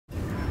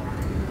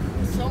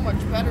much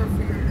better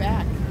for your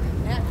back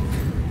and neck.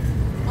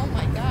 Oh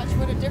my gosh,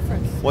 what a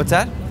difference. What's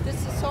that?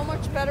 This is so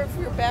much better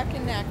for your back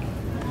and neck.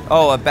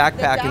 Oh, a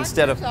backpack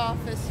instead of... The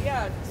doctor's office,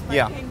 yeah. It's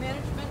my pain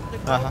management. The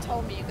girl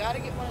told me, you got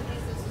to get one of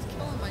these. This is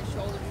killing my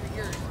shoulder for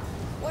years.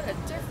 What a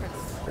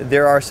difference.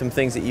 There are some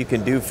things that you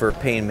can do for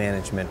pain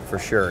management, for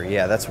sure.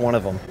 Yeah, that's one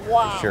of them.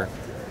 Wow. For sure.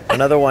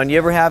 Another one, you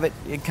ever have it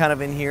kind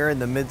of in here in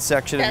the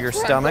midsection of your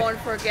stomach? I'm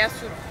going for a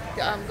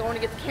I'm going to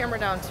get the camera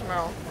down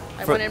tomorrow.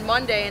 I went in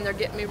Monday and they're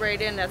getting me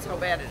right in. That's how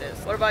bad it is.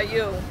 What about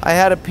you? I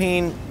had a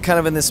pain kind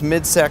of in this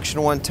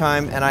midsection one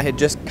time, and I had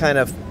just kind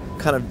of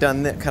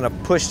done that, kind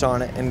of pushed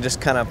on it, and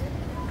just kind of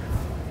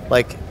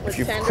like if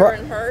you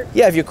hurt?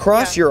 Yeah, if you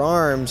cross your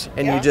arms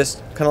and you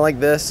just kind of like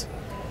this,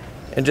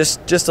 and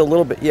just a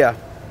little bit,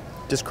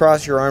 just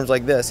cross your arms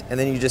like this, and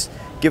then you just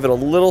give it a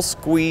little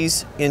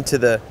squeeze into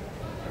the.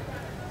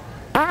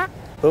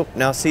 Oh,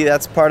 now see,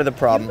 that's part of the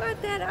problem. You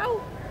got that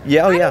out?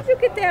 Yeah, oh yeah. How did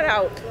you get that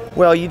out?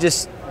 Well, you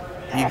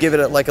give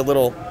it like a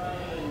little,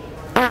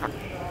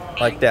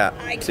 like that.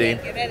 I see?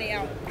 Can't get any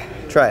out.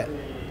 Try it.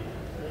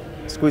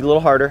 Squeeze a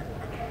little harder.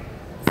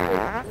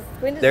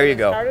 There you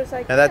go.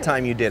 Now that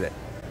time you did it.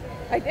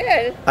 I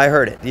did? I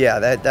heard it. Yeah,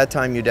 that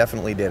time you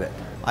definitely did it.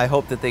 I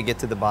hope that they get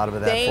to the bottom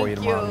of that for you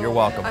tomorrow. You're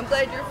welcome. I'm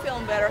glad you're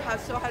feeling better.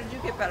 So how did you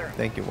get better?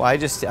 Thank you. Well, I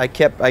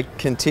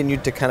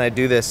continued to kind of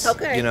do this.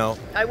 Okay. You know.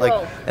 I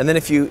will. And then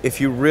if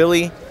you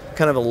really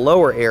kind of a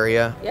lower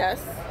area.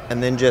 Yes.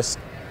 And then just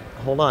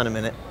hold on a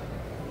minute.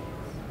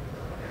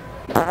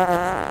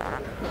 I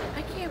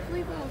can't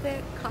believe all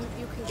that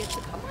you can get to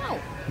come out.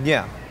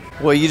 Yeah.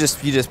 Well, you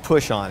just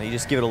push on it. You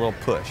just give it a little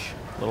push.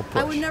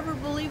 I would never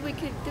believe we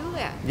could do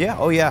that. Yeah,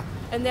 oh yeah.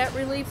 And that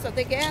relieves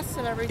the gas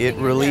and everything. It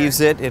relieves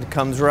it. It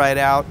comes right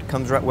out.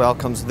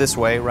 Comes this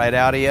way, right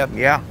out of you.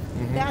 Yeah.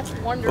 That's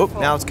wonderful.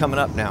 Oh, now it's coming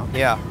up now.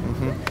 Yeah.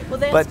 Well,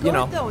 that's good,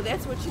 though.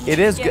 That's what you need. It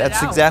is good. good.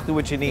 That's exactly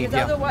what you need.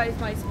 Because otherwise,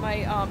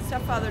 my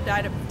stepfather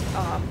died of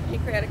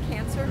pancreatic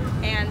cancer,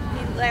 and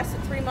he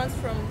lasted 3 months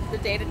from the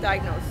date of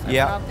diagnosis. I went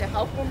out to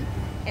help him,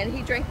 and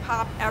he drank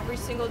pop every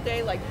single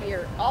day, like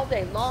beer, all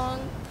day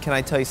long. Can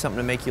I tell you something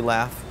to make you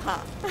laugh? Huh.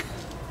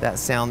 That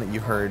sound that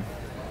you heard.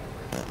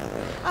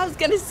 I was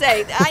going to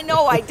say, I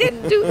know I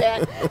didn't do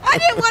that. I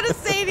didn't want to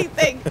say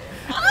anything.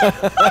 I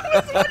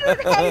was wondering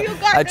how you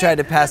got I tried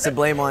to pass the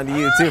blame on to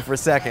you, too, for a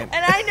second.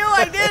 And I knew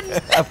I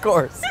didn't. Of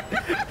course.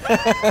 but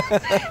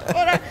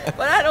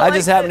I don't I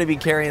just happen to be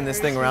carrying this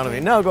thing around with me.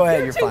 No, go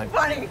ahead. You're fine.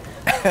 Funny.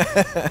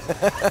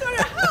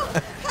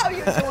 How are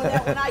you doing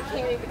that when I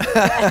can't even do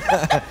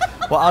that?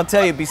 Well, I'll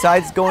tell you,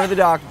 besides going to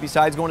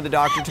the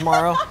doctor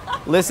tomorrow,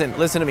 listen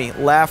to me.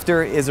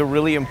 Laughter is a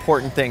really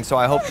important thing, so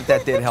I hope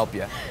that did help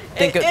you.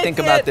 Think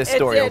about this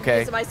story,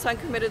 okay? My son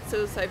committed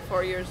suicide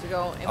 4 years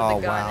ago with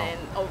a gun and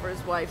over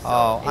his wife. So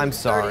I'm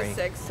sorry.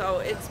 36, so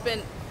it's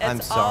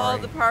all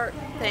the part.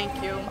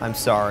 Thank you. I'm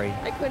sorry.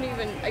 I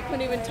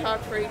couldn't even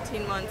talk for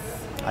 18 months.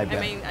 I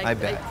bet. I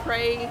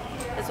pray.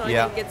 That's the only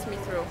thing that gets me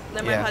through. And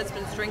then my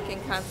husband's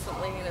drinking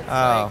constantly, and it's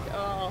like,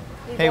 oh.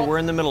 Hey, we're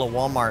in the middle of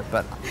Walmart,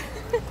 but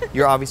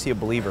you're obviously a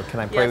believer. Can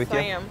I pray with you?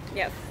 Yes, I am.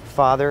 Yes.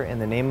 Father, in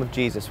the name of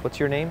Jesus, what's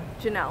your name?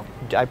 Janelle.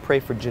 I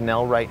pray for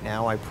Janelle right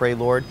now. I pray,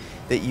 Lord,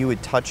 that you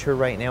would touch her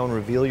right now and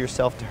reveal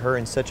yourself to her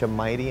in such a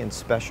mighty and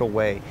special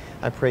way.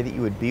 I pray that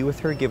you would be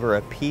with her, give her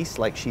a peace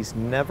like she's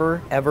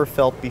never, ever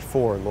felt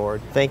before,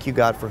 Lord. Thank you,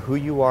 God, for who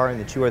you are and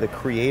that you are the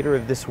creator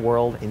of this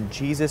world. In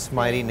Jesus'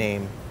 mighty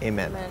name,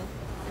 amen. Amen.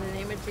 In the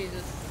name of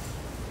Jesus.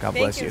 God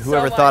bless you.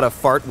 Whoever thought a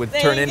fart would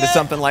turn into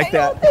something like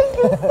that. Thank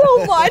you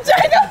so much.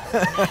 I know.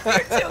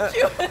 You're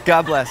too cute.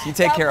 God bless. You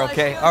take care,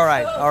 okay? All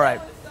right.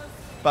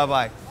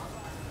 Bye-bye.